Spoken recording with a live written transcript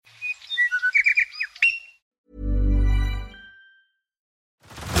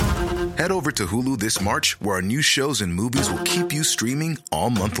Head over to Hulu this March, where our new shows and movies will keep you streaming all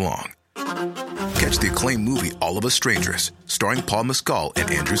month long. Catch the acclaimed movie All of Us Strangers, starring Paul Mescal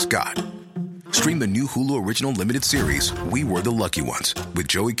and Andrew Scott. Stream the new Hulu original limited series We Were the Lucky Ones with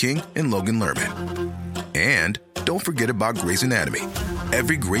Joey King and Logan Lerman. And don't forget about Grey's Anatomy.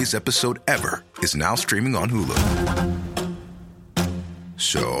 Every Grey's episode ever is now streaming on Hulu.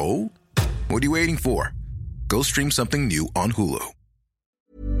 So, what are you waiting for? Go stream something new on Hulu.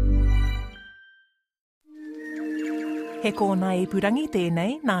 He kōna ipurangi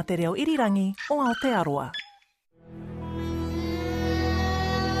tēnei nā te reo irirangi o Aotearoa.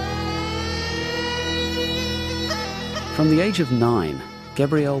 From the age of 9,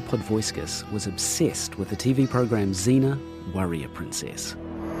 Gabrielle Podvoiskas was obsessed with the TV program Xena, Warrior Princess.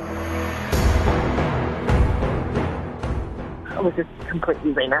 I was just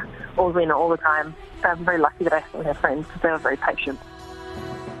completely Xena all the time. I'm very lucky that I still have friends because they were very patient.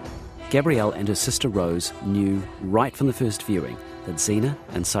 Gabrielle and her sister Rose knew right from the first viewing that Xena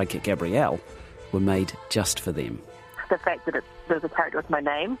and sidekick Gabrielle were made just for them. The fact that there's a character with my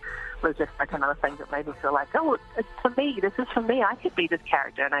name was just like another thing that made me feel like, oh, it's for me. This is for me. I could be this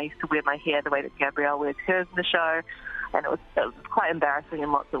character. And I used to wear my hair the way that Gabrielle wears hers in the show. And it was quite embarrassing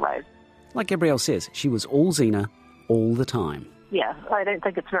in lots of ways. Like Gabrielle says, she was all Xena all the time. Yeah, I don't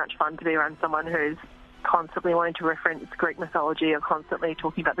think it's much fun to be around someone who's constantly wanting to reference Greek mythology or constantly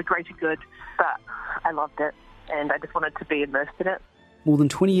talking about the greater good. But I loved it, and I just wanted to be immersed in it. More than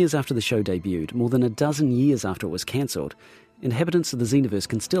 20 years after the show debuted, more than a dozen years after it was cancelled, inhabitants of the Xenaverse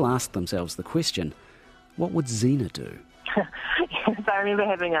can still ask themselves the question, what would Xena do? Yes, I remember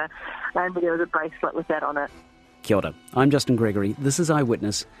having there was a bracelet with that on it. Kia ora, I'm Justin Gregory, this is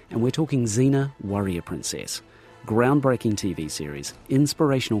Eyewitness, and we're talking Xena, Warrior Princess. Groundbreaking TV series,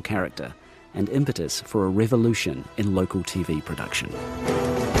 inspirational character, and impetus for a revolution in local TV production.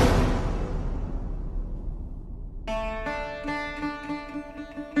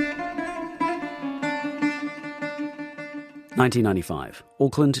 (1995).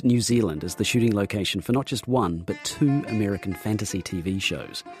 Auckland, New Zealand is the shooting location for not just one, but 2 American fantasy TV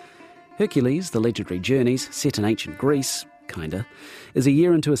shows. Hercules, The Legendary Journeys, set in ancient Greece, kinda, is a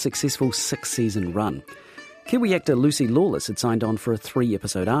year into a successful 6-season run. Kiwi actor Lucy Lawless had signed on for a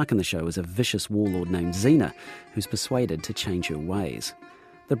 3-episode arc in the show as a vicious warlord named Xena, who's persuaded to change her ways.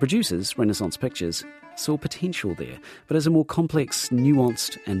 The producers, Renaissance Pictures, saw potential there, but as a more complex,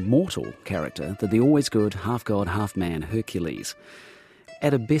 nuanced and mortal character than the always good, half-god, half-man Hercules.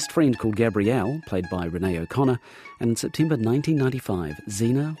 Add a best friend called Gabrielle, played by Renee O'Connor, and in September 1995,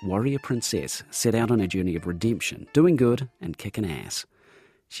 Xena, Warrior Princess, set out on a journey of redemption, doing good and kicking ass.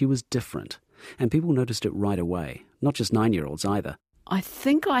 She was different, and people noticed it right away, not just 9-year-olds either. I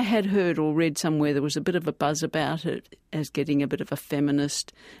think I had heard or read somewhere there was a bit of a buzz about it as getting a bit of a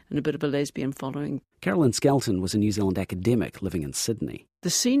feminist and a bit of a lesbian following. Carolyn Skelton was a New Zealand academic living in Sydney. The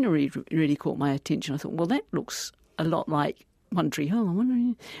scenery really caught my attention. I thought, well, that looks a lot like One Tree Hill.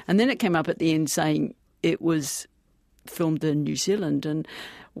 And then it came up at the end saying it was filmed in New Zealand. And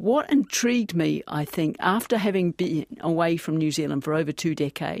what intrigued me, I think, after having been away from New Zealand for over 2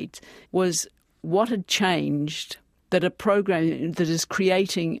 decades, was what had changed, that a program that is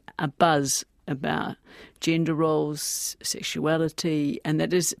creating a buzz about gender roles, sexuality, and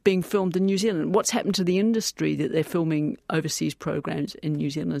that is being filmed in New Zealand. What's happened to the industry that they're filming overseas programs in New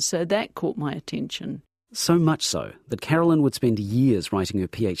Zealand? So that caught my attention. So much so that Carolyn would spend years writing her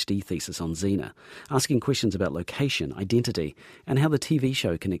PhD thesis on Xena, asking questions about location, identity, and how the TV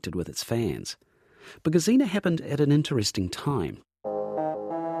show connected with its fans. Because Xena happened at an interesting time.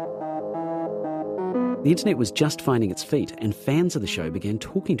 The internet was just finding its feet, and fans of the show began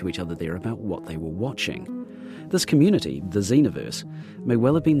talking to each other there about what they were watching. This community, the Xenaverse, may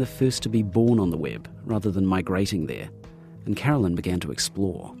well have been the first to be born on the web, rather than migrating there. And Carolyn began to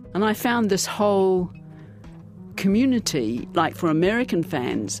explore. And I found this whole community, like for American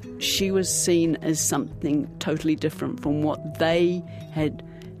fans, she was seen as something totally different from what they had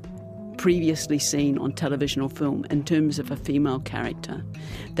previously seen on television or film in terms of a female character.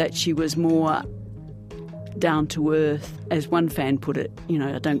 That she was more down to earth, as one fan put it,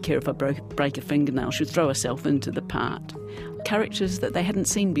 I don't care if I break a fingernail, she'd throw herself into the part. Characters that they hadn't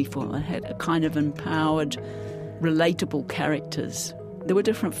seen before, they had a kind of empowered, relatable characters. There were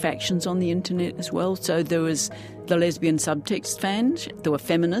different factions on the internet as well, so there was the lesbian subtext fans, there were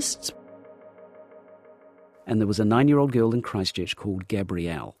feminists. And there was a 9-year-old girl in Christchurch called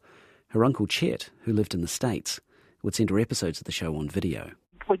Gabrielle. Her uncle Chet, who lived in the States, would send her episodes of the show on video.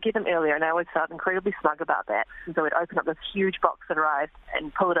 we'd get them earlier, and I always felt incredibly smug about that. And so we'd open up this huge box that arrived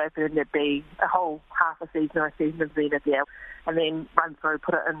and pull it open, and there'd be a whole half a season or a season of Xena there, and then run through,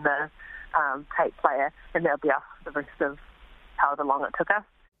 put it in the tape player, and that would be us the rest of however long it took us.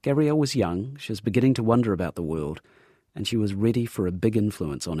 Gabrielle was young, she was beginning to wonder about the world, and she was ready for a big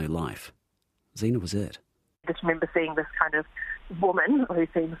influence on her life. Xena was it. I just remember seeing this kind of woman who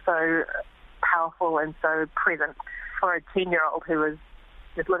seemed so powerful and so present for a 10-year-old who was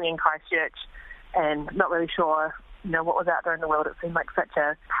just living in Christchurch and not really sure, what was out there in the world. It seemed like such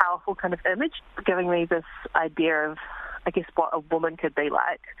a powerful kind of image, giving me this idea of, I guess, what a woman could be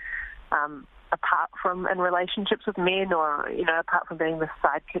like, apart from in relationships with men or, apart from being the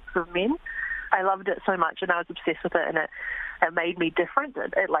sidekicks of men. I loved it so much and I was obsessed with it, and it made me different.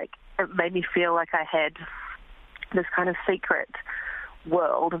 It made me feel like I had this kind of secret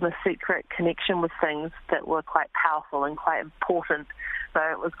world and a secret connection with things that were quite powerful and quite important. So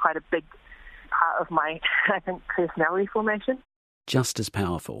it was quite a big part of my, I think, personality formation. Just as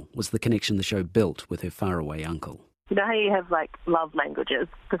powerful was the connection the show built with her faraway uncle. You know how you have, love languages?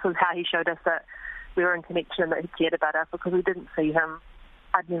 This was how he showed us that we were in connection and that he cared about us, because we didn't see him.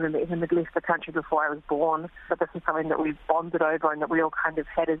 I'd never met him. He'd left the country before I was born. But this is something that we bonded over and that we all kind of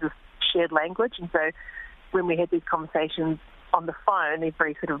had as a shared language. And so when we had these conversations on the phone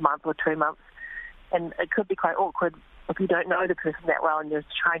every sort of month or 2 months, and it could be quite awkward if you don't know the person that well and you're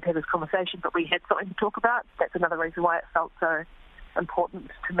trying to have this conversation, but we had something to talk about. That's another reason why it felt so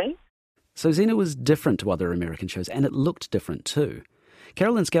important to me. So Xena was different to other American shows, and it looked different too.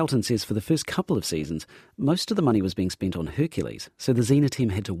 Carolyn Skelton says for the first couple of seasons, most of the money was being spent on Hercules, so the Xena team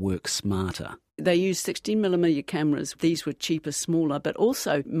had to work smarter. They used 16mm cameras. These were cheaper, smaller, but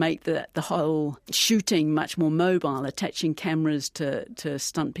also make the whole shooting much more mobile, attaching cameras to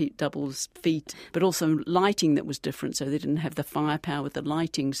stunt doubles' feet, but also lighting that was different, so they didn't have the firepower with the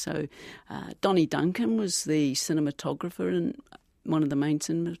lighting. So Donnie Duncan was the cinematographer and one of the main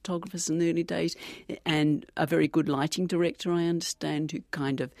cinematographers in the early days, and a very good lighting director, I understand, who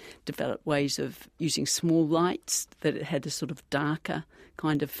kind of developed ways of using small lights that it had a sort of darker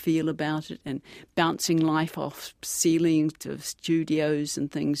kind of feel about it, and bouncing light off ceilings of studios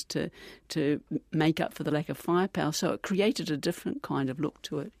and things to make up for the lack of firepower. So it created a different kind of look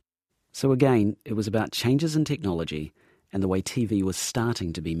to it. So again, it was about changes in technology and the way TV was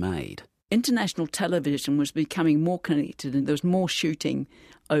starting to be made. International television was becoming more connected, and there was more shooting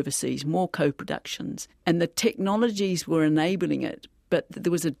overseas, more co-productions, and the technologies were enabling it, but there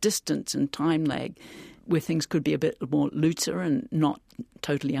was a distance and time lag where things could be a bit more looser and not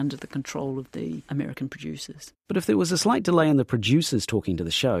totally under the control of the American producers. But if there was a slight delay in the producers talking to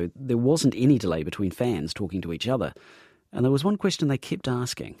the show, there wasn't any delay between fans talking to each other. And there was one question they kept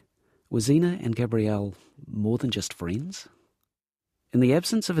asking. Were Xena and Gabrielle more than just friends? In the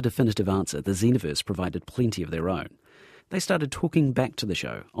absence of a definitive answer, the Xenaverse provided plenty of their own. They started talking back to the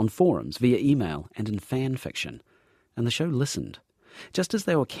show on forums, via email, and in fan fiction. And the show listened. Just as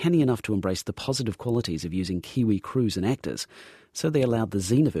they were canny enough to embrace the positive qualities of using Kiwi crews and actors, so they allowed the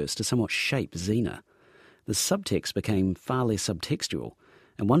Xenaverse to somewhat shape Xena. The subtext became far less subtextual,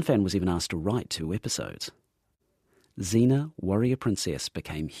 and one fan was even asked to write 2 episodes. Xena, Warrior Princess,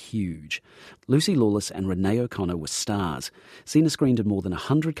 became huge. Lucy Lawless and Renee O'Connor were stars. Xena screened in more than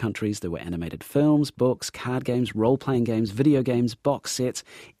 100 countries. There were animated films, books, card games, role-playing games, video games, box sets,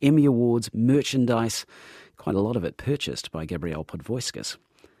 Emmy Awards, merchandise, quite a lot of it purchased by Gabrielle Podvoiskas.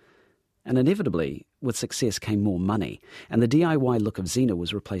 And inevitably, with success came more money, and the DIY look of Xena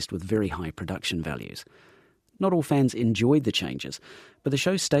was replaced with very high production values. Not all fans enjoyed the changes, but the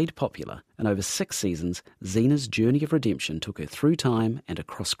show stayed popular, and over 6 seasons, Xena's journey of redemption took her through time and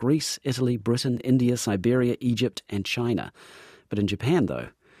across Greece, Italy, Britain, India, Siberia, Egypt and China. But in Japan, though,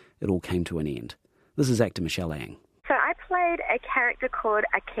 it all came to an end. This is actor Michelle Ang. So I played a character called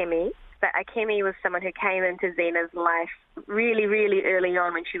Akemi, but Akemi was someone who came into Xena's life really, really early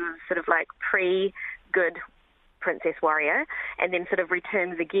on when she was sort of like pre-good Princess Warrior, and then sort of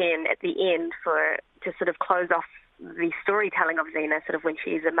returns again at the end to sort of close off the storytelling of Xena, sort of when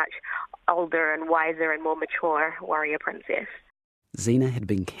she's a much older and wiser and more mature warrior princess. Xena had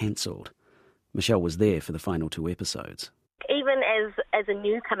been cancelled. Michelle was there for the final 2 episodes. Even as a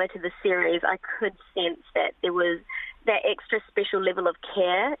newcomer to the series, I could sense that there was that extra special level of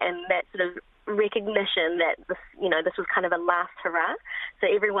care and that sort of recognition that this was kind of a last hurrah. So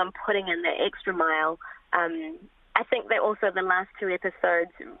everyone putting in that extra mile. I think that also the last 2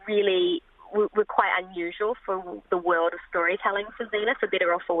 episodes really were quite unusual for the world of storytelling for Xena, for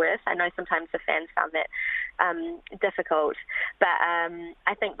better or for worse. I know sometimes the fans found that difficult, but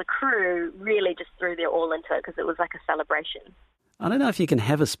I think the crew really just threw their all into it because it was like a celebration. I don't know if you can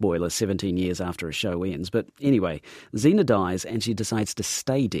have a spoiler 17 years after a show ends, but anyway, Xena dies and she decides to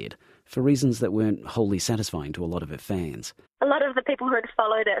stay dead for reasons that weren't wholly satisfying to a lot of her fans. A lot of the people who had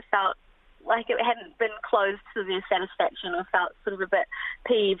followed it felt like it hadn't been closed to their satisfaction, or felt sort of a bit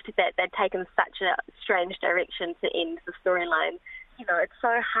peeved that they'd taken such a strange direction to end the storyline. You know, it's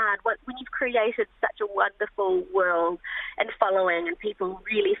so hard when you've created such a wonderful world and following, and people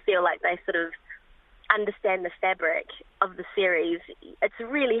really feel like they sort of understand the fabric of the series. It's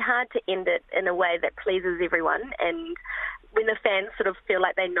really hard to end it in a way that pleases everyone, and when the fans sort of feel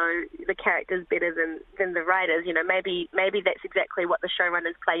like they know the characters better than the writers, you know, maybe that's exactly what the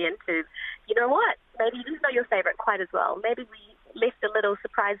showrunners play into. You know what? Maybe you didn't know your favourite quite as well. Maybe we left a little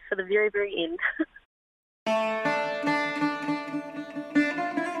surprise for the very, very end.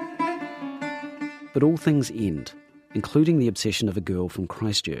 But all things end, including the obsession of a girl from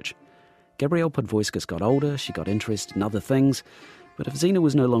Christchurch. Gabrielle Podvoiskas got older, she got interested in other things, but if Xena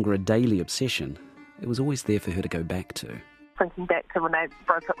was no longer a daily obsession, it was always there for her to go back to. Thinking back to when I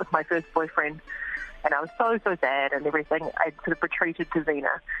broke up with my first boyfriend, and I was so sad and everything, I sort of retreated to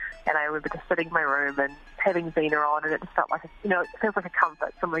Xena. And I remember just sitting in my room and having Xena on, and it just felt like, it feels like a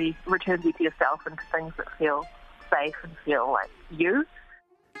comfort. Somebody returns you to yourself and to things that feel safe and feel like you.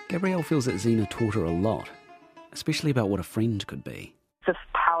 Gabrielle feels that Xena taught her a lot, especially about what a friend could be. This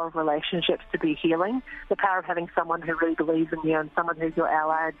power of relationships to be healing, the power of having someone who really believes in you and someone who's your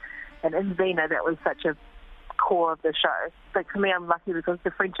ally. And in Xena, that was such a core of the show. But for me, I'm lucky because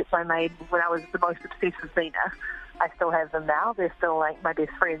the friendships I made when I was the most obsessed with Xena, I still have them now. They're still like my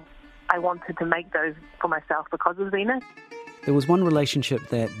best friends. I wanted to make those for myself because of Xena. There was one relationship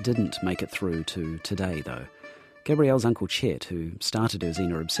that didn't make it through to today, though. Gabrielle's uncle Chet, who started her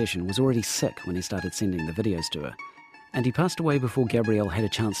Xena obsession, was already sick when he started sending the videos to her. And he passed away before Gabrielle had a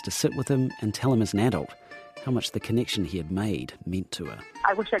chance to sit with him and tell him as an adult how much the connection he had made meant to her.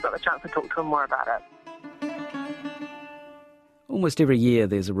 I wish I got the chance to talk to him more about it. Almost every year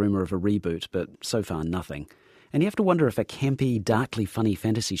there's a rumour of a reboot, but so far nothing. And you have to wonder if a campy, darkly funny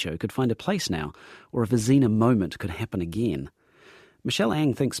fantasy show could find a place now, or if a Xena moment could happen again. Michelle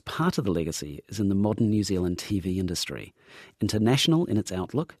Ang thinks part of the legacy is in the modern New Zealand TV industry. International in its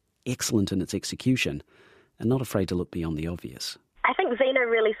outlook, excellent in its execution, and not afraid to look beyond the obvious. I think Xena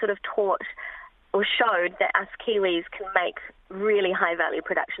really sort of taught or showed that us Kiwis can make really high-value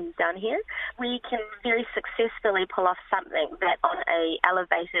productions down here. We can very successfully pull off something that on a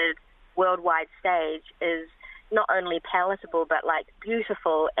elevated worldwide stage is not only palatable but like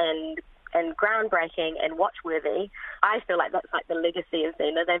beautiful and groundbreaking and watchworthy. I feel like that's like the legacy of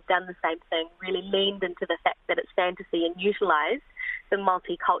Xena. They've done the same thing, really leaned into the fact that it's fantasy and utilised the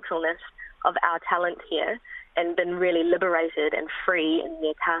multiculturalness of our talent here and been really liberated and free in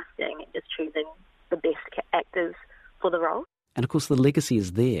their casting and just choosing the best actors for the role. And of course the legacy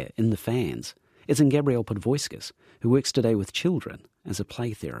is there in the fans. It's in Gabrielle Podvoiskas, who works today with children as a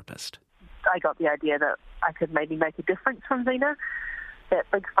play therapist. I got the idea that I could maybe make a difference from Xena. That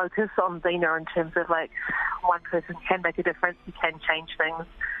big focus on Xena in terms of like one person can make a difference, you can change things,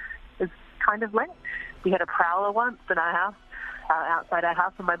 is kind of linked. We had a prowler once in our house, outside our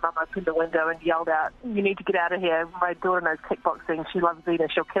house, and my mum opened the window and yelled out, "You need to get out of here. My daughter knows kickboxing. She loves Xena.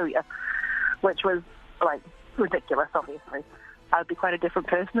 She'll kill you," which was like ridiculous, obviously. I would be quite a different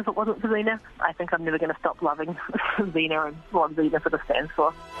person if it wasn't for Xena. I think I'm never going to stop loving Xena and what Xena sort of stands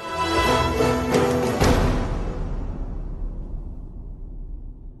for.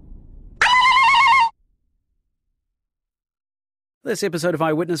 This episode of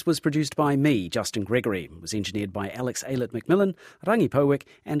Eyewitness was produced by me, Justin Gregory. It was engineered by Alex Aylett-McMillan, Rangi Powick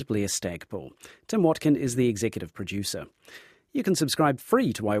and Blair Stagpool. Tim Watkin is the executive producer. You can subscribe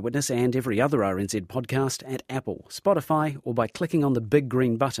free to Eyewitness and every other RNZ podcast at Apple, Spotify, or by clicking on the big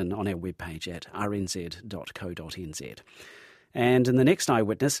green button on our webpage at rnz.co.nz. And in the next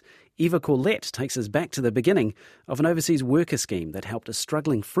Eyewitness, Eva Corlett takes us back to the beginning of an overseas worker scheme that helped a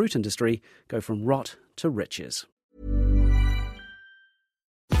struggling fruit industry go from rot to riches.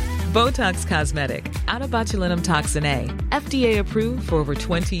 Botox Cosmetic, out of botulinum toxin A, FDA approved for over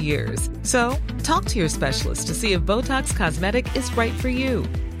 20 years. So, talk to your specialist to see if Botox Cosmetic is right for you.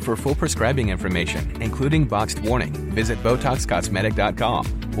 For full prescribing information, including boxed warning, visit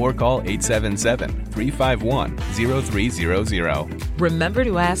BotoxCosmetic.com or call 877-351-0300. Remember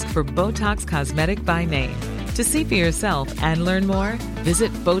to ask for Botox Cosmetic by name. To see for yourself and learn more,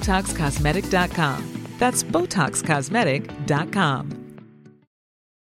 visit BotoxCosmetic.com. That's BotoxCosmetic.com.